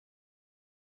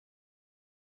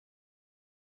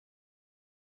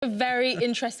A very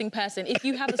interesting person. If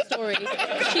you have a story,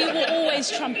 she will always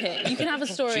trump it. You can have a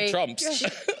story. She trumps.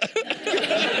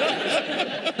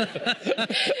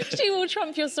 She will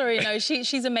trump your story. No,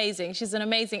 she's amazing. She's an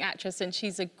amazing actress and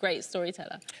she's a great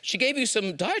storyteller. She gave you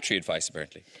some dietary advice,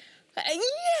 apparently.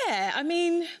 Yeah, I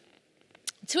mean,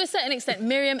 to a certain extent,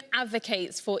 Miriam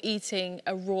advocates for eating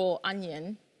a raw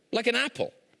onion. Like an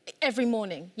apple? Every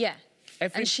morning, yeah.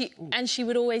 And she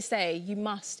would always say, you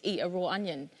must eat a raw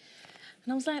onion.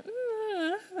 And I was like,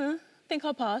 I think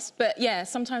I'll pass. But, yeah,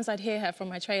 sometimes I'd hear her from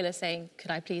my trailer saying,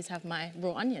 could I please have my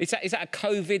raw onion? Is that a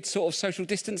COVID sort of social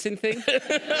distancing thing?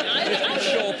 I'm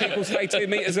sure people stay 2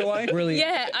 metres away. Brilliant.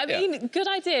 Yeah, I mean, good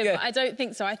idea, but I don't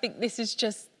think so. I think this is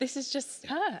just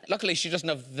her. Luckily, she doesn't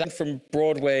have that from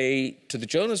Broadway to the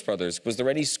Jonas Brothers. Was there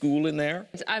any school in there?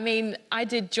 I mean, I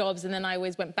did jobs and then I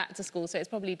always went back to school, so it's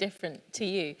probably different to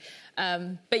you.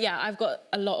 But, yeah, I've got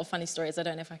a lot of funny stories. I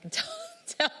don't know if I can tell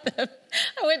them.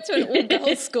 I went to an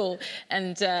all-girls school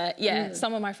and,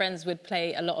 some of my friends would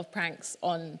play a lot of pranks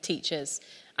on teachers.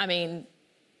 I mean,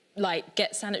 like,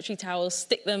 get sanitary towels,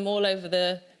 stick them all over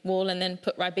the wall and then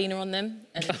put Ribena on them.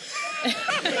 And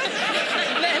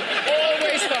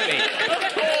Always funny.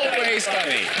 Always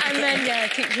funny. And then,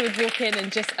 teacher would walk in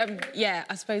and just,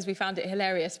 I suppose we found it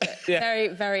hilarious, but very,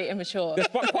 very immature. It's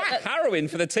quite harrowing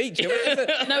for the teacher.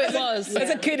 No, it was. As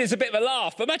a kid, it's a bit of a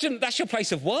laugh. But imagine that's your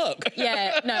place of work.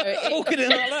 Yeah, no. Walking in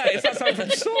like that, it's like something from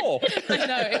Saw. I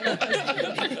know, it was.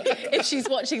 If she's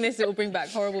watching this, it will bring back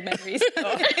horrible memories.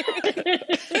 Lovely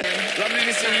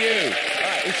to see you. All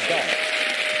right, she's gone.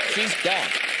 She's gone.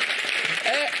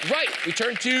 Right, we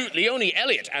turn to Leonie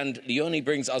Elliott, and Leonie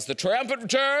brings us the triumphant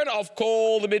return of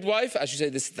Call the Midwife. As you say,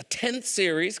 this is the 10th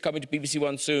series, coming to BBC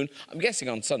One soon. I'm guessing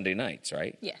on Sunday nights,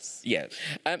 right? Yes. Yeah.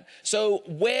 So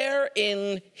where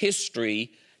in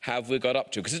history have we got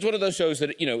up to? Because it's one of those shows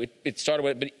that, it started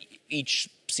with, but each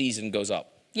season goes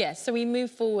up. Yes, so we move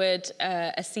forward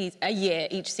a year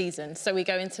each season. So we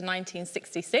go into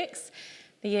 1966,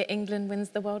 the year England wins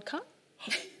the World Cup.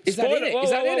 Is that in it? Whoa,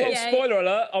 Is that in it? Yeah, spoiler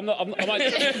alert, I'm only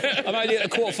at the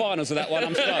quarterfinals of that one,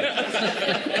 I'm sorry.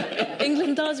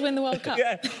 England does win the World Cup.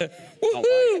 Yeah.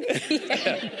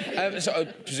 So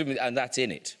presumably, and that's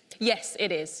in it? Yes,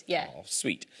 it is, yeah. Oh,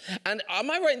 sweet. And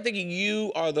am I right in thinking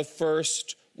you are the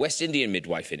first West Indian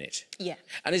midwife in it? Yeah.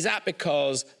 And is that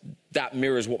because that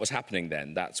mirrors what was happening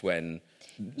then? That's when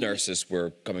nurses were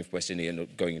coming from West India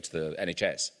and going into the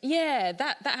NHS? Yeah,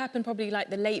 that happened probably like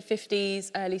the late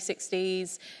 50s, early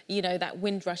 60s, that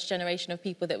Windrush generation of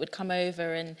people that would come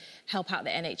over and help out the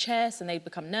NHS and they'd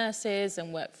become nurses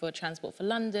and work for Transport for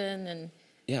London and...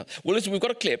 Yeah. Well, listen, we've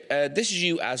got a clip. This is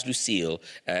you as Lucille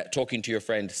talking to your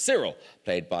friend Cyril,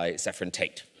 played by Zephyrin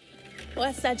Tate.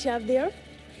 What's that you have there?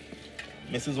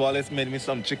 Mrs. Wallace made me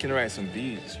some chicken rice and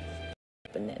beans.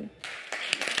 And then...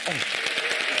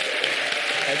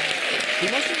 He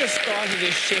must have just started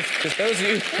his shift, because those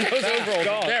overalls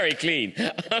are very clean.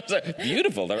 I was like,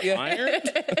 beautiful, they're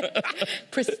ironed.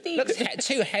 Pristine. Looks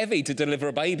too heavy to deliver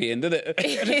a baby in, doesn't it?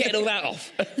 Get all that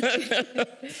off.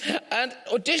 And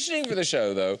auditioning for the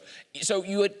show, though, so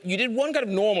you did one kind of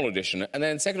normal audition, and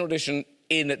then second audition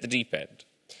in at the deep end.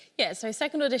 Yeah, so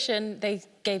second audition, they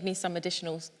gave me some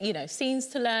additional, scenes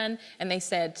to learn, and they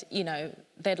said,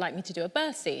 they'd like me to do a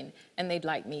birth scene, and they'd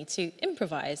like me to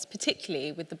improvise,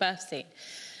 particularly with the birth scene.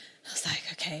 I was like,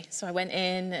 OK. So I went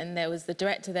in, and there was the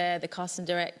director there, the casting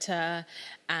director,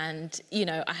 and,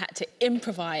 I had to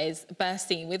improvise a birth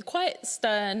scene with quite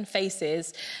stern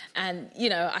faces. And,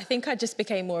 I think I just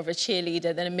became more of a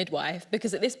cheerleader than a midwife,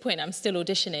 because at this point I'm still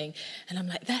auditioning, and I'm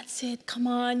like, that's it, come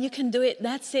on, you can do it,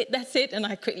 that's it, that's it. And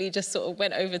I quickly just sort of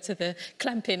went over to the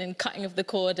clamping and cutting of the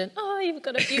cord, and, oh, you've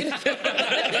got a beautiful...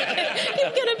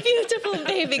 you've got a beautiful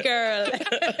baby girl.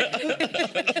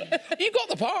 You got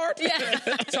the part. Yeah.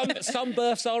 Some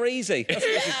births are easy.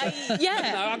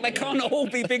 Yeah. They can't all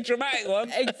be big dramatic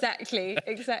ones. Exactly.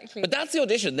 But that's the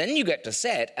audition. Then you get to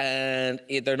set, and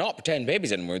they're not pretend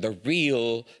babies anymore. They're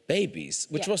real babies,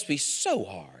 which must be so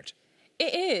hard.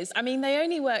 It is. I mean, they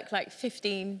only work like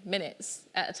 15 minutes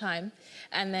at a time,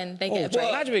 and then they get a break.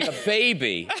 Imagine being a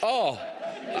baby. Oh,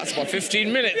 that's about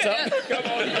 15 minutes. Huh? Come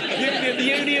on. The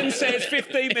union says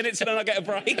 15 minutes and then I get a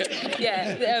break.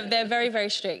 Yeah, they're very, very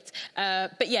strict.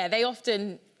 But yeah, they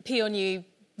often pee on you,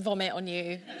 vomit on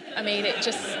you. I mean,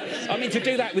 to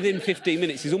do that within 15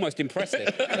 minutes is almost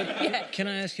impressive. Can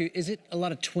I ask you, is it a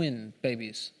lot of twin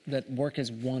babies that work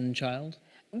as one child?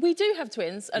 We do have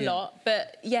twins a lot,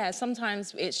 but yeah,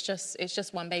 sometimes it's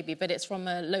just one baby, but it's from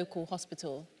a local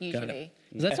hospital usually.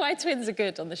 That's why twins are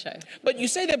good on the show. But you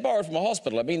say they're borrowed from a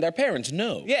hospital. I mean, their parents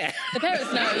know. Yeah. The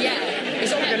parents know, yeah.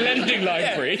 It's like a lending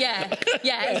library. Yeah.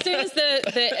 As soon as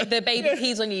the baby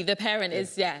pees on you, the parent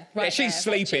is, right Yeah, she's there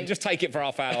sleeping. watching. Just take it for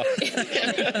half hour.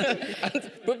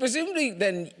 But presumably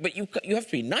then, but you have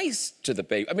to be nice to the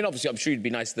baby. I mean, obviously, I'm sure you'd be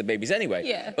nice to the babies anyway.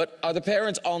 Yeah. But are the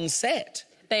parents on set?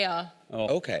 They are.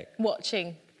 Okay.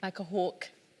 Watching like a hawk.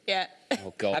 Yeah.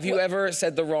 Oh, God. Have you ever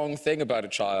said the wrong thing about a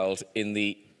child in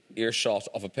the earshot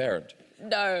of a parent?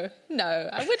 No,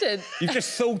 I wouldn't. You've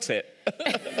just thought it.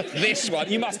 This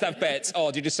one, you must have bets.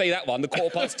 Oh, did you see that one? The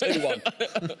 2:15 one.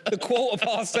 The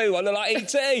 2:15 one, look like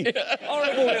E.T.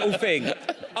 Horrible little thing.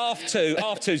 Half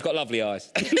two's got lovely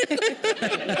eyes.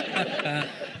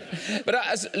 But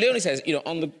as Leonie says, you know,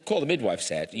 on the Call the Midwife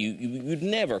set, you'd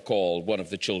never call one of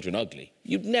the children ugly.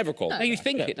 You'd never call them. No, you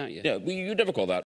think it, don't you? Yeah, you'd never call that